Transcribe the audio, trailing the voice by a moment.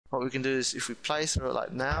what we can do is if we play through it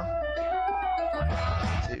like now,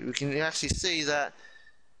 we can actually see that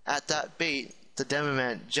at that beat the demo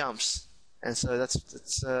man jumps, and so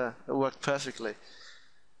it worked perfectly.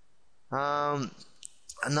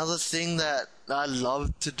 Another thing that I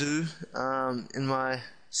loved to do in my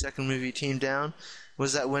second movie, Team Down,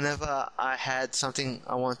 was that whenever I had something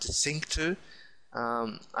I wanted to sync to,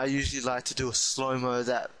 I usually like to do a slow-mo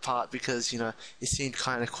that part because, you know, it seemed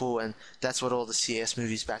kind of cool, and that's what all the CS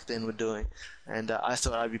movies back then were doing. And I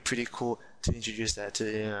thought it'd be pretty cool to introduce that to,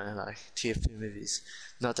 you know, like TF2 movies.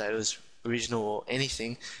 Not that it was original or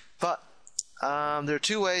anything, but there are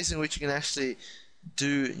two ways in which you can actually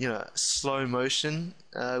do, you know, slow motion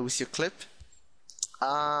with your clip.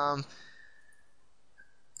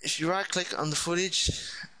 If you right click on the footage,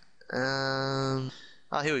 here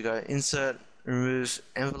we go, insert, remove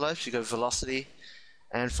envelopes, you go velocity,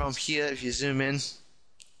 and from here if you zoom in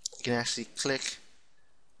you can actually click,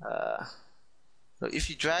 look, if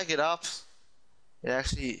you drag it up it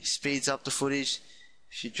actually speeds up the footage.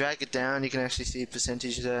 If you drag it down you can actually see a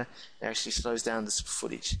percentage there, it actually slows down the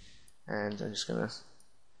footage. And I'm just gonna,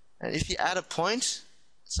 and if you add a point,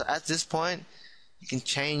 so at this point you can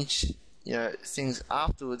change, you know, things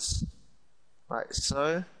afterwards, like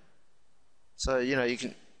so. So, you know, you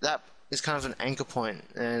can, that is kind of an anchor point,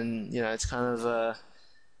 and, you know, it's kind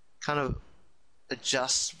of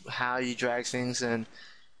adjusts how you drag things, and,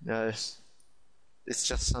 you know, it's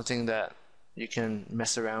just something that you can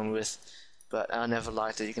mess around with. But I never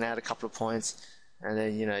liked it. You can add a couple of points, and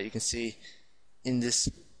then, you know, you can see in this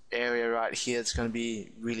area right here it's going to be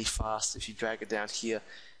really fast. If you drag it down here,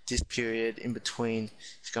 this period in between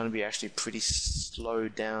is going to be actually pretty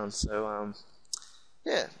slowed down. So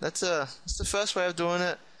yeah, that's the first way of doing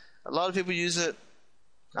it. A lot of people use it.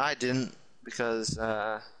 I didn't, because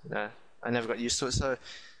you know, I never got used to it. So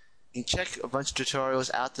you can check a bunch of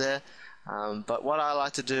tutorials out there, but what I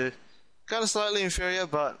like to do, kind of slightly inferior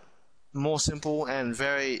but more simple and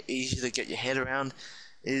very easy to get your head around,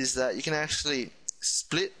 is that you can actually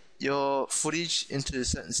split your footage into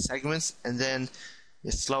certain segments and then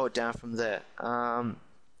you slow it down from there.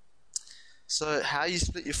 So how you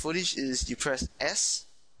split your footage is you press S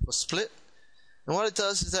for split, and what it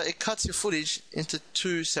does is that it cuts your footage into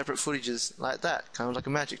two separate footages like that, kind of like a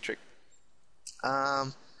magic trick.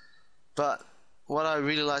 But what I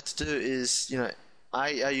really like to do is, you know,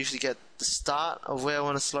 I usually get the start of where I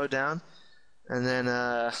want to slow down, and then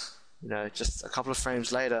you know, just a couple of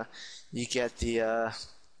frames later you get the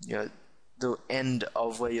you know, the end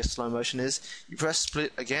of where your slow motion is. You press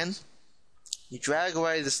split again, you drag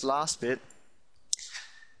away this last bit,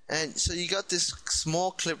 and so you got this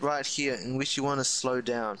small clip right here in which you want to slow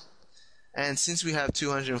down. And since we have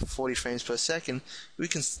 240 frames per second, we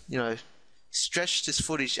can, you know, stretch this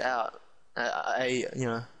footage out, you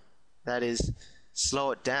know, that is,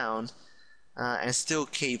 slow it down, and still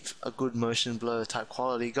keep a good motion blur type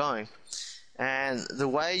quality going. And the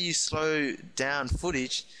way you slow down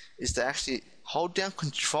footage is to actually hold down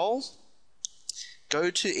Control,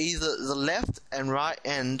 go to either the left and right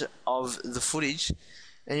end of the footage,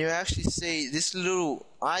 and you actually see this little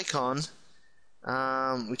icon,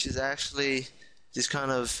 which is actually this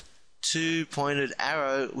kind of two-pointed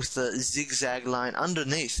arrow with the zigzag line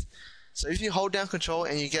underneath. So if you hold down Control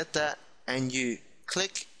and you get that, and you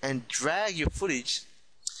click and drag your footage,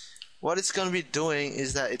 what it's going to be doing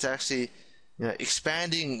is that it's actually, you know,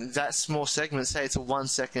 expanding that small segment. Say it's a 1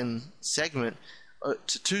 second segment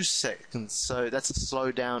to 2 seconds, so that's a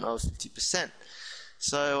slowdown of 50%.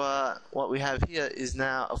 So what we have here is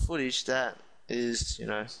now a footage that is, you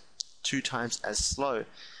know, 2 times as slow,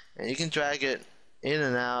 and you can drag it in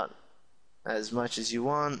and out as much as you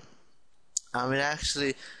want. It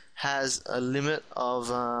actually has a limit of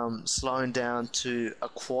slowing down to a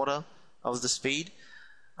quarter of the speed.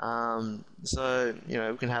 So, you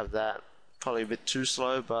know, we can have that probably a bit too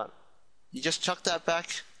slow, but you just chuck that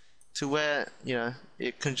back to where, you know,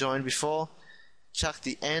 it conjoined before, chuck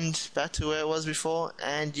the end back to where it was before,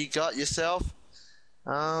 and you got yourself,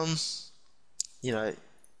 you know,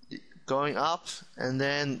 going up and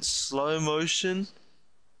then slow motion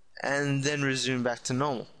and then resume back to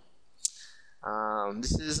normal.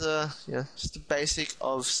 This is you know, just the basic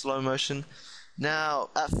of slow motion. Now,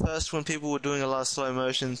 at first, when people were doing a lot of slow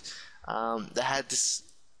motions, they had this,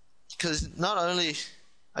 because not only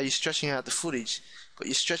are you stretching out the footage, but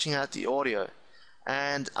you're stretching out the audio.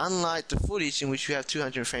 And unlike the footage in which you have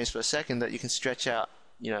 200 frames per second that you can stretch out,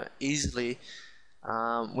 you know, easily,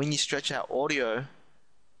 when you stretch out audio,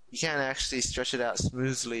 you can't actually stretch it out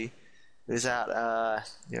smoothly without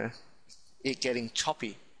you know, it getting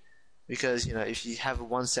choppy. Because, you know, if you have a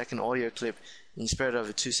 1 second audio clip, and you spread it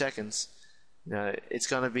over 2 seconds, it's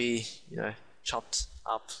going to be chopped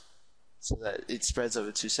up so that it spreads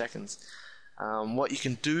over 2 seconds. What you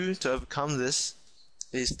can do to overcome this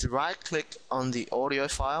is to right click on the audio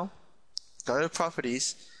file, go to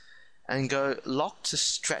properties, and go lock to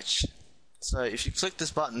stretch. So if you click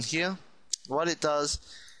this button here, what it does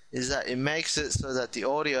is that it makes it so that the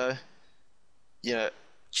audio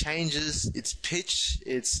changes its pitch,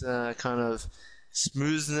 its kind of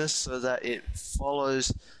smoothness, so that it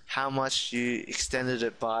follows how much you extended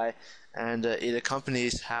it by, and it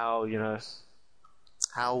accompanies how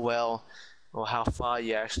how well or how far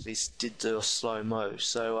you actually did the slow-mo.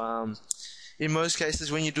 So in most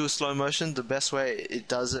cases, when you do a slow motion, the best way it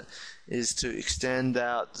does it is to extend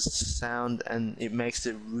out the sound, and it makes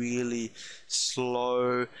it really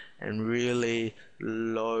slow and really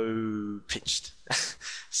low pitched.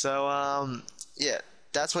 So yeah,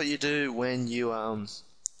 that's what you do when you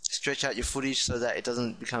stretch out your footage so that it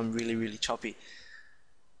doesn't become really choppy.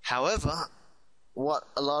 However, what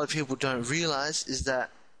a lot of people don't realize is that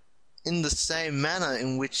in the same manner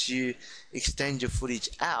in which you extend your footage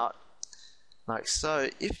out, like so,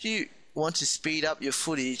 if you want to speed up your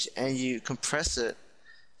footage and you compress it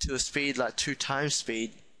to a speed like 2 times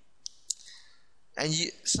speed, and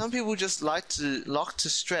some people just like to lock to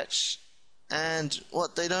stretch, and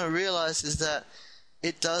what they don't realize is that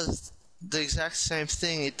it does the exact same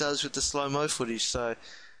thing it does with the slow-mo footage. So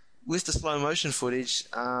with the slow motion footage,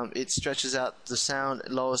 it stretches out the sound,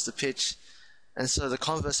 it lowers the pitch, and so the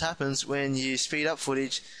converse happens when you speed up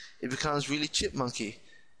footage. It becomes really chipmunky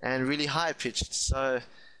and really high pitched. So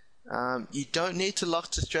you don't need to lock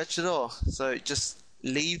to stretch at all. So just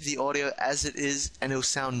leave the audio as it is, and it'll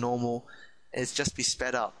sound normal. It's just be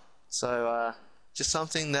sped up. So just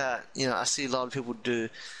something that I see a lot of people do,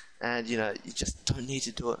 and you just don't need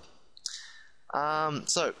to do it.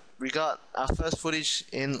 So we got our first footage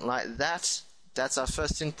in like that. That's our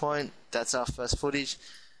first sync point. That's our first footage,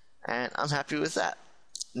 and I'm happy with that.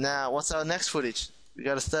 Now, what's our next footage? We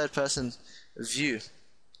got a third person view.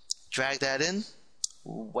 Drag that in.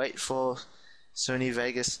 Wait for Sony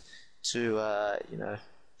Vegas to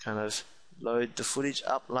kind of load the footage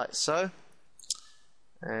up like so.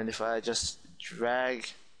 And if I just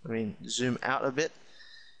zoom out a bit,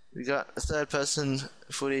 we got a third person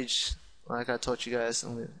footage. Like I taught you guys,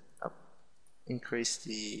 I'm going to increase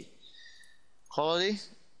the quality.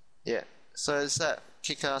 Yeah, so it's that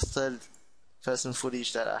kick-ass third person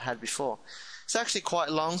footage that I had before. It's actually quite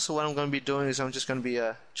long, so what I'm going to be doing is I'm just going to be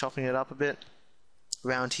chopping it up a bit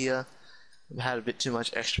around here. I had a bit too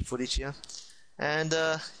much extra footage here. And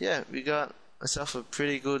yeah, we got myself a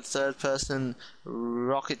pretty good third person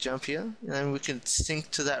rocket jump here, and we can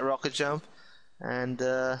sync to that rocket jump. And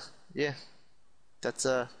yeah, that's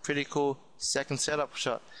a pretty cool second setup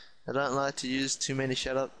shot. I don't like to use too many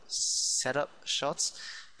setup shots,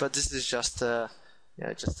 but this is just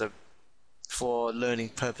for learning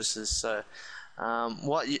purposes. So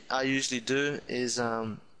what I usually do is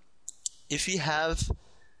if you have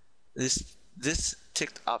this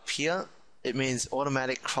ticked up here, it means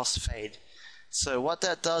automatic crossfade. So what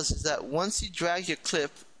that does is that once you drag your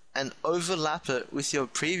clip and overlap it with your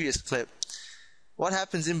previous clip, what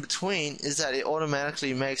happens in between is that it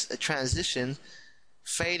automatically makes a transition,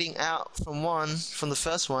 fading out from the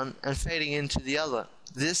first one and fading into the other.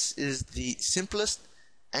 This is the simplest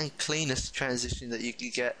and cleanest transition that you can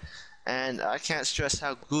get, and I can't stress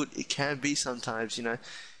how good it can be sometimes.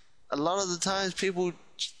 A lot of the times people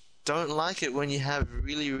don't like it when you have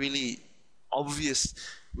really obvious,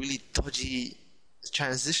 really dodgy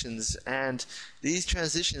transitions, and these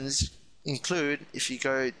transitions include, if you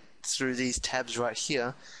go through these tabs right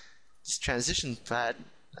here, this transition pad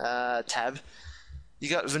tab, you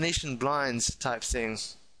got Venetian blinds type thing,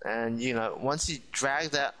 and once you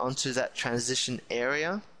drag that onto that transition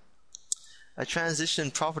area, a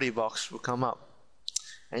transition property box will come up,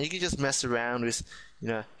 and you can just mess around with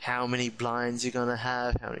how many blinds you're gonna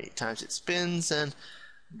have, how many times it spins, and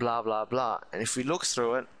blah blah blah. And if we look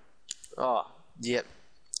through it, oh yep,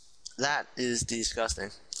 that is disgusting.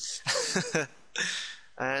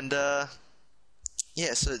 And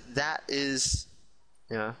yeah, so that is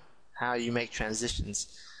how you make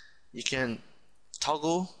transitions. You can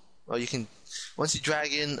toggle, or you can, once you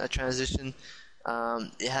drag in a transition,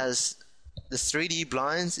 it has the 3D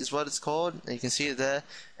blinds is what it's called, and you can see it there,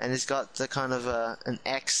 and it's got the kind of an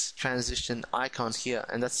X transition icon here,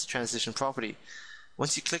 and that's the transition property.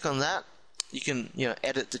 Once you click on that, you can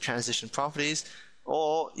edit the transition properties,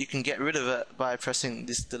 or you can get rid of it by pressing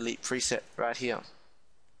this delete preset right here.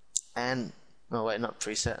 And no, wait, not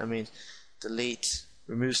preset, I mean delete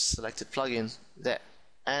remove selected plugin there.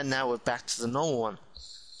 and now we're back to the normal one.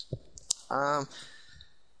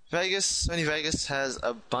 Sony Vegas has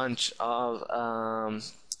a bunch of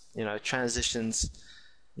transitions,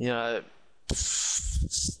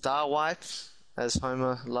 star wipe, as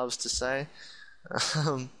Homer loves to say.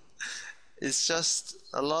 It's just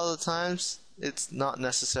a lot of the times it's not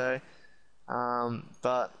necessary,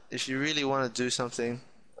 but if you really want to do something,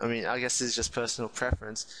 I mean, I guess it's just personal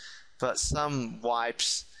preference, but some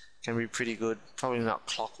wipes can be pretty good. Probably not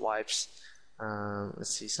clock wipes. Let's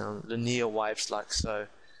see, some linear wipes like so,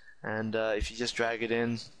 and if you just drag it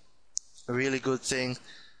in, a really good thing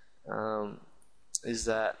is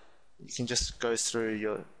that you can just go through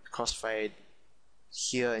your crossfade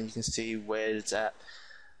here and you can see where it's at.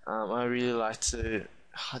 I really like to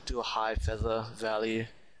do a high feather value.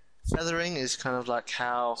 Feathering is kind of like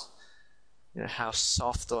how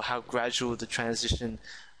soft or how gradual the transition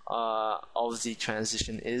of the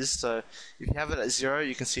transition is. So if you have it at 0,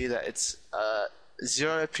 you can see that it's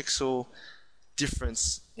 0 pixel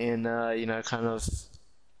difference in the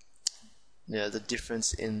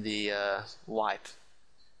difference in the wipe.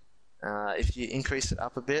 If you increase it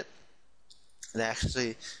up a bit, it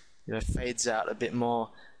actually fades out a bit more,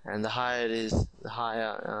 and the higher it is, the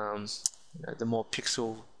higher the more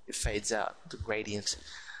pixel it fades out, the gradient.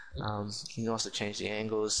 You can also change the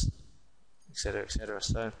angles, etc., etc.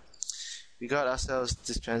 So we got ourselves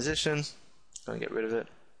this transition. Gonna get rid of it,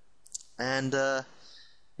 and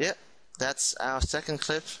yeah, that's our second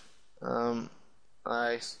clip.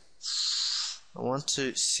 I want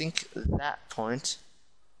to sync that point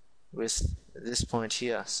with this point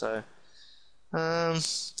here, so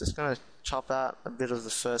just gonna chop out a bit of the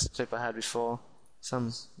first clip I had before,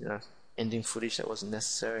 some ending footage that wasn't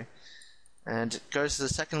necessary, and go to the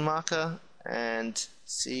second marker and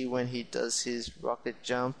see when he does his rocket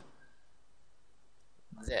jump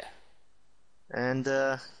there. And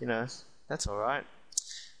that's alright.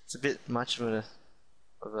 It's a bit much of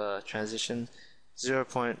a transition.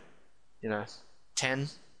 0.10.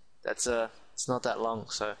 That's it's not that long,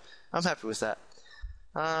 so I'm happy with that.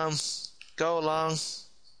 Go along,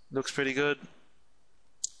 looks pretty good,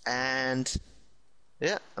 and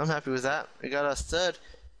yeah, I'm happy with that. We got our third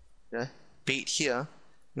beat here,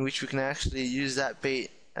 in which we can actually use that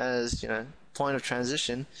beat as point of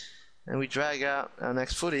transition, and we drag out our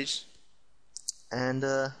next footage, and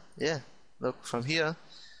yeah, look from here,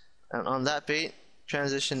 and on that beat,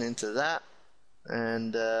 transition into that,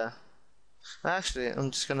 and actually I'm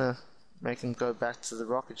just gonna make him go back to the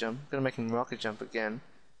rocket jump. I'm gonna make him rocket jump again,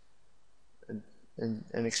 and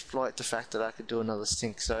exploit the fact that I could do another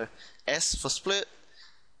sync. So S for split,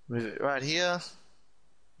 move it right here.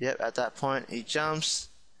 Yep, at that point he jumps,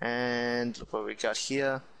 and look what we got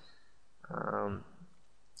here.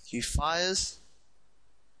 He fires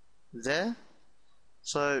there.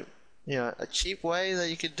 So a cheap way that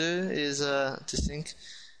you could do is to sync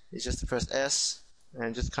is just to press S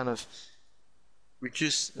and just kind of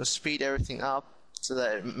reduce or speed everything up so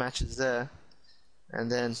that it matches there,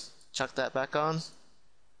 and then chuck that back on,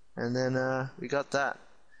 and then we got that.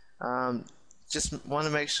 Just want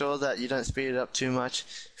to make sure that you don't speed it up too much.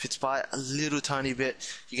 If it's by a little tiny bit,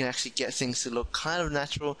 you can actually get things to look kind of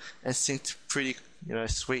natural and synced pretty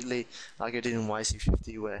sweetly, like I did in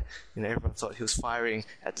YC50, where everyone thought he was firing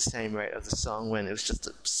at the same rate of the song when it was just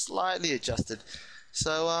slightly adjusted.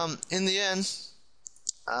 So in the end,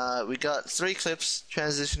 we got 3 clips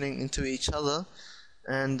transitioning into each other,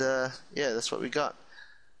 and yeah, that's what we got.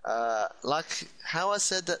 Like how I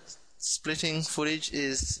said that splitting footage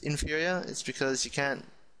is inferior, it's because you can't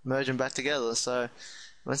merge them back together. So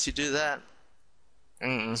once you do that,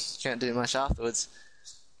 you can't do much afterwards.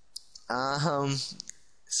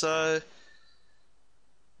 So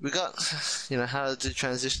we got how to do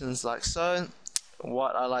transitions like so.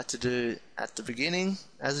 What I like to do at the beginning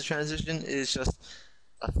as a transition is just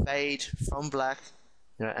a fade from black,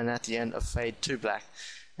 and at the end a fade to black.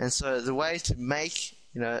 And so the way to make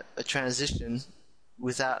a transition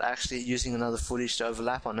without actually using another footage to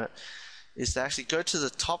overlap on it is to actually go to the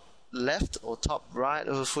top left or top right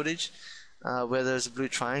of a footage where there's a blue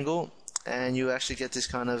triangle, and you actually get this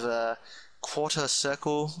kind of quarter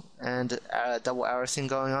circle and double arrow thing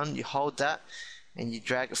going on. You hold that and you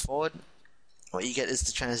drag it forward. What you get is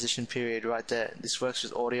the transition period right there. This works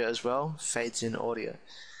with audio as well, fades in audio.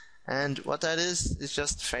 And what that is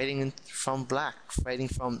just fading in from black, fading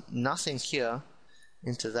from nothing here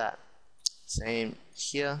into that. Same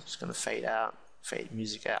here, just going to fade out, fade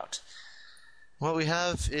music out. What we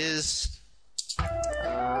have is